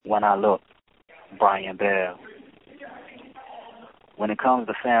When I look, Brian Bell. When it comes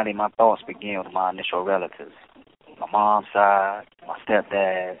to family, my thoughts begin with my initial relatives. My mom's side, my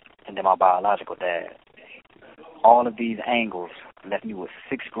stepdad, and then my biological dad. All of these angles left me with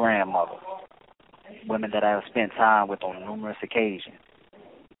 6 grandmothers, women that I have spent time with on numerous occasions,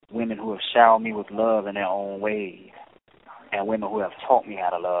 women who have showered me with love in their own ways, and women who have taught me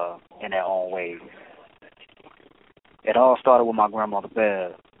how to love in their own ways. It all started with my grandmother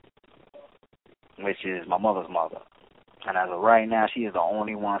Bev, which is my mother's mother. And as of right now, she is the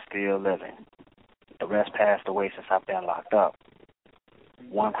only one still living. The rest passed away since I've been locked up.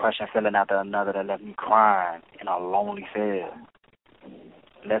 One crushing feeling after another that left me crying in a lonely cell.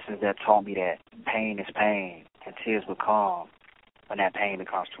 Lessons that taught me that pain is pain and tears will come when that pain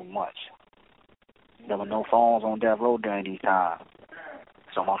becomes too much. There were no phones on death row during these times.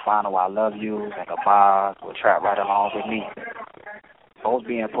 So my final I love yous and goodbyes were trapped right along with me. Both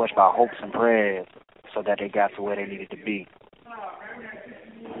being pushed by hopes and prayers so that they got to where they needed to be.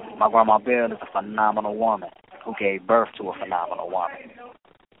 My grandma Bill is a phenomenal woman who gave birth to a phenomenal woman.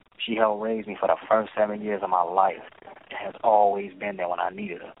 She helped raise me for the first 7 years of my life and has always been there when I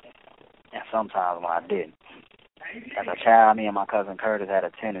needed her, and sometimes when I didn't. As a child, me and my cousin Curtis had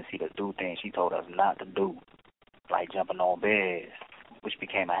a tendency to do things she told us not to do, like jumping on beds, which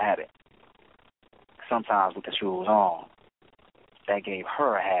became a habit. Sometimes with the shoes on. That gave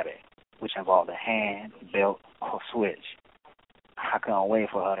her a habit, which involved a hand, belt, or switch. I couldn't wait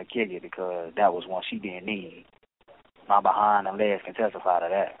for her to kick it because that was one she didn't need. My behind and legs can testify to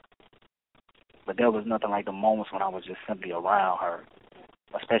that. But there was nothing like the moments when I was just simply around her,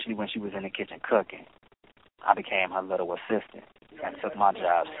 especially when she was in the kitchen cooking. I became her little assistant and took my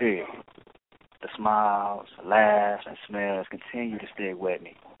job serious. The smiles, laughs, and smells continue to stick with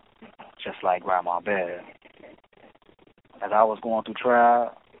me, just like Grandma Bear. As I was going through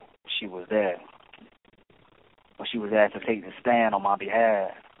trial, she was there. When she was asked to take the stand on my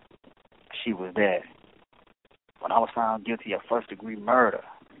behalf, she was there. When I was found guilty of first-degree murder,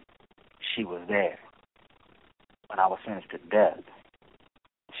 she was there. When I was sentenced to death,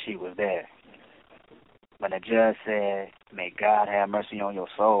 she was there. When the judge said, "May God have mercy on your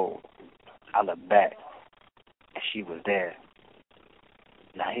soul," I looked back, and she was there.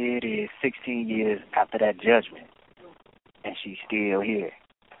 Now here it is, 16 years after that judgment, and she's still here.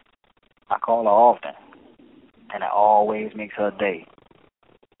 I call her often, and it always makes her day.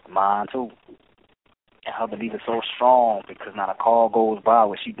 Mine too. And her belief is so strong because not a call goes by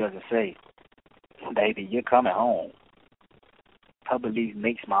where she doesn't say, "Baby, you're coming home." Her belief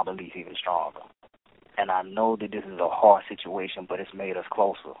makes my belief even stronger. And I know that this is a hard situation, but it's made us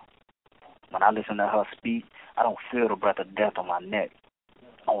closer. When I listen to her speak, I don't feel the breath of death on my neck,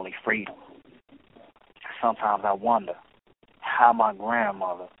 only freedom. Sometimes I wonder how my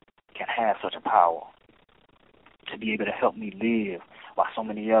grandmother can have such a power to be able to help me live while so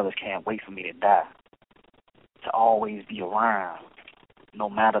many others can't wait for me to die, to always be around, no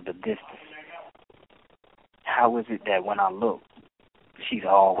matter the distance. How is it that when I look, she's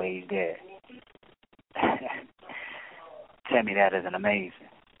always there? Tell me that isn't amazing.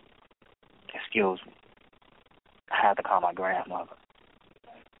 Excuse me. I had to call my grandmother.